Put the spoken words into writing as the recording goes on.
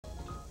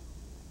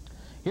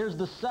Here's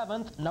the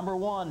 7th, number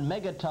 1,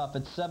 Mega Tough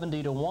at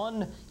 70 to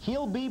 1.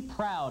 He'll Be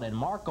Proud and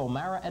Mark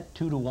O'Mara at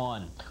 2 to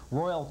 1.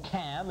 Royal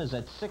Cam is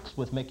at 6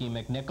 with Mickey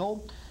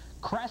McNichol.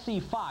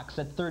 Crassy Fox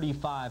at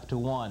 35 to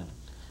 1.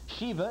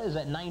 Shiva is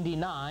at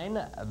 99.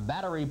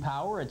 Battery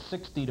Power at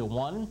 60 to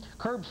 1.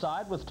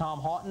 Curbside with Tom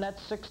Haughton at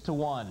 6 to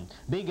 1.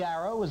 Big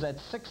Arrow is at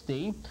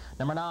 60.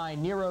 Number 9,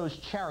 Nero's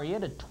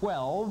Chariot at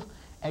 12.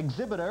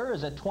 Exhibitor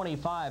is at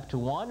 25 to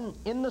 1.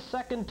 In the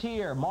second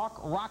tier, Mark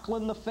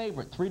Rockland the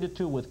favorite, 3 to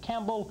 2 with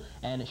Campbell,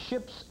 and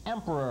Ship's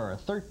Emperor,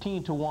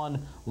 13 to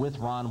 1 with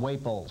Ron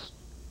Waples.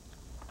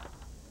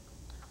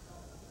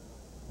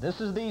 This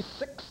is the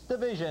 6th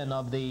division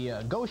of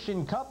the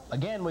Goshen Cup.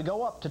 Again, we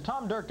go up to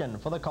Tom Durkin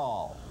for the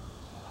call.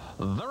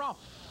 They're off.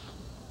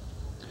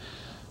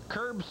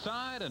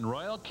 Curbside and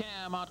Royal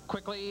Cam out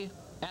quickly.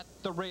 At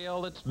the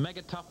rail, it's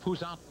Mega Tough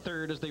who's out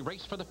third as they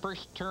race for the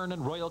first turn,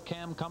 and Royal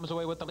Cam comes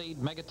away with the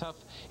lead. Mega Tough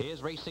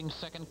is racing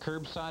second.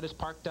 Curbside is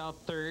parked out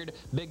third.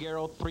 Big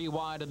Arrow 3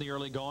 wide in the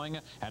early going,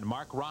 and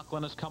Mark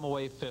Rockland has come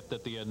away fifth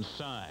at the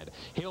inside.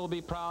 He'll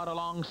Be Proud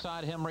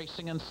alongside him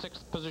racing in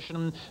 6th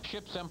position.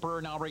 Ship's Emperor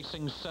now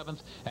racing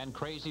 7th, and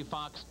Crazy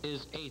Fox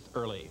is 8th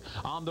early.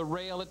 On the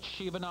rail, it's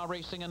Shiva now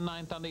racing in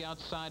 9th on the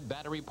outside.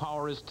 Battery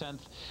Power is 10th,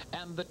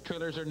 and the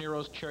trailers are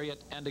Nero's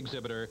Chariot and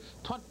Exhibitor,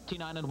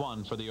 29 and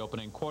 1 for the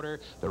opening quarter.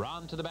 They're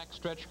on to the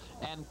backstretch,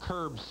 and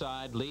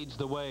Curbside leads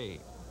the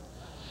way.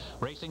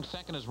 Racing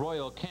second is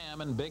Royal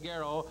Cam, and Big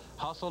Arrow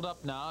hustled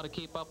up now to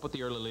keep up with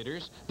the early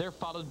leaders. They're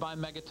followed by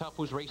Mega Tough,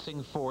 who's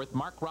racing 4th.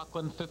 Mark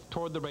Rockland 5th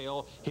toward the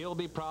rail. He'll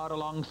Be Proud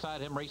alongside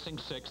him racing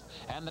 6th.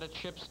 And then it's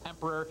Ship's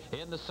Emperor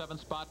in the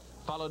 7th spot,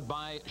 followed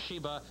by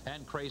Shiva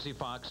and Crazy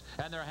Fox.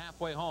 And they're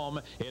halfway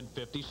home in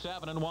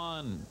 57 and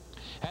 1.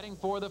 Heading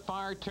for the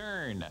far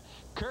turn,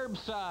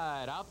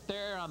 Curbside out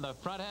there on the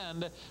front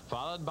end,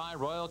 followed by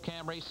Royal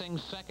Cam racing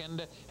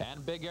 2nd,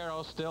 and Big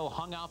Arrow still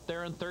hung out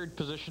there in 3rd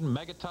position.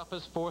 Mega Tough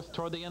is 4th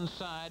toward the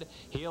inside.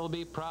 He'll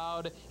Be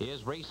Proud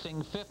is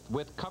racing 5th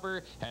with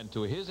cover, and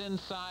to his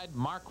inside,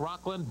 Mark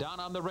Rockland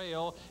down on the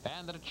rail,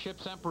 and the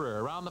Ship's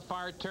Emperor around the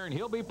far turn.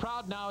 He'll Be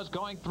Proud now is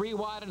going 3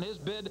 wide in his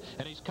bid,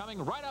 and he's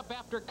coming right up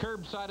after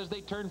Curbside as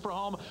they turn for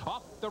home.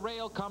 Off the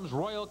rail comes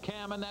Royal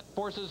Cam, and that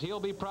forces He'll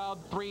Be Proud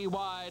 3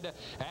 wide.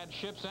 And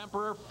Ship's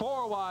Emperor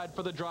 4 wide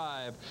for the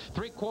drive.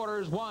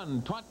 3/4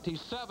 1,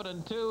 27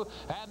 and 2,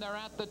 and they're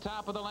at the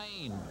top of the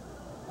lane.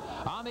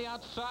 On the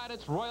outside,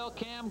 it's Royal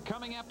Cam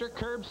coming after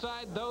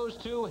Curbside. Those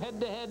two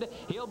head-to-head.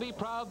 He'll Be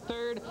Proud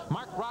 3rd.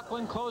 Mark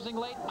Rockland closing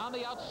late on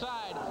the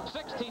outside.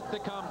 16th to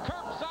come.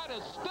 Curbside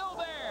is still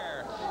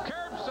there.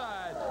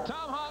 Curbside.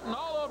 Tom Haughton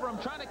all over him,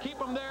 trying to keep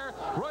him there.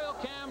 Royal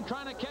Cam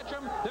trying to catch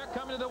him. They're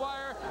coming to the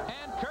wire.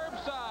 And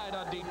Curbside,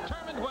 a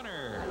determined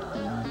winner.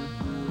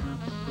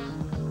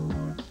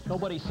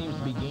 Nobody seems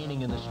to be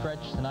gaining in the stretch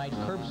tonight.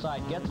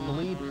 Curbside gets the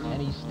lead,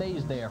 and he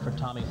stays there for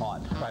Tommy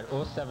Haughton. Right,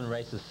 all 7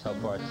 races so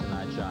far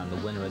tonight, John. The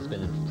winner has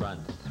been in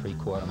front, the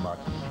 3/4 mark.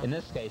 In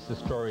this case, the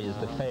story is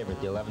the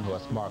favorite, the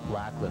 11-horse Mark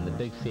Rockland, the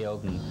big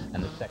field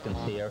and the second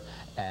tier,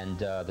 and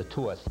the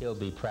 2-horse He'll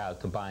Be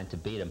Proud combined to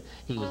beat him.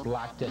 He was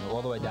locked in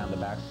all the way down the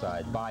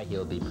backside by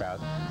He'll Be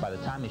Proud. By the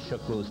time he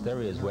shook loose, there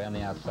he is way on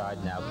the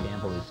outside now.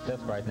 Campbell is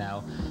 5th right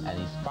now, and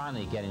he's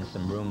finally getting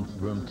some room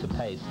to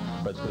pace,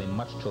 but it's going to be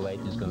much too late,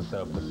 and he's going to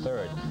settle for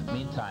 3rd.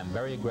 Meantime,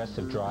 very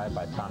aggressive drive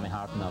by Tommy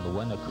Haughton on the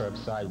winner.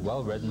 Curbside,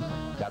 well ridden,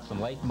 got some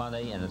late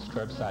money, and it's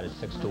Curbside at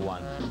 6 to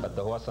 1. But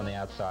the horse on the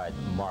outside,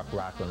 Mark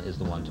Rockland, is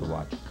the one to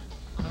watch.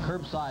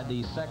 Curbside,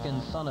 the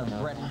second son of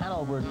Brett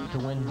Hanover, to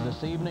win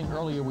this evening.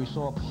 Earlier we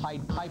saw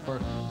Pied Piper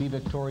be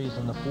victorious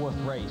in the 4th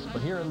race.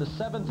 But here in the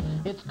 7th,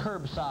 it's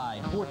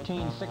Curbside,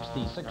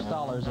 $14.60,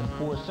 $6 and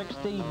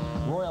 $4.60.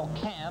 Royal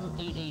Cam,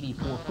 $8.80,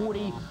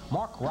 $4.40.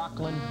 Mark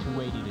Rockland,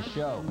 $2.80 to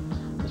show.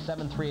 The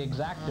 7-3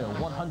 Exacta,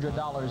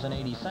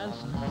 $100.80.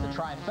 The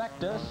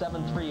Trifecta,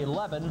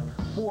 7-3-11,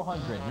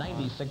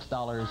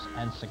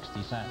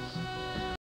 $496.60.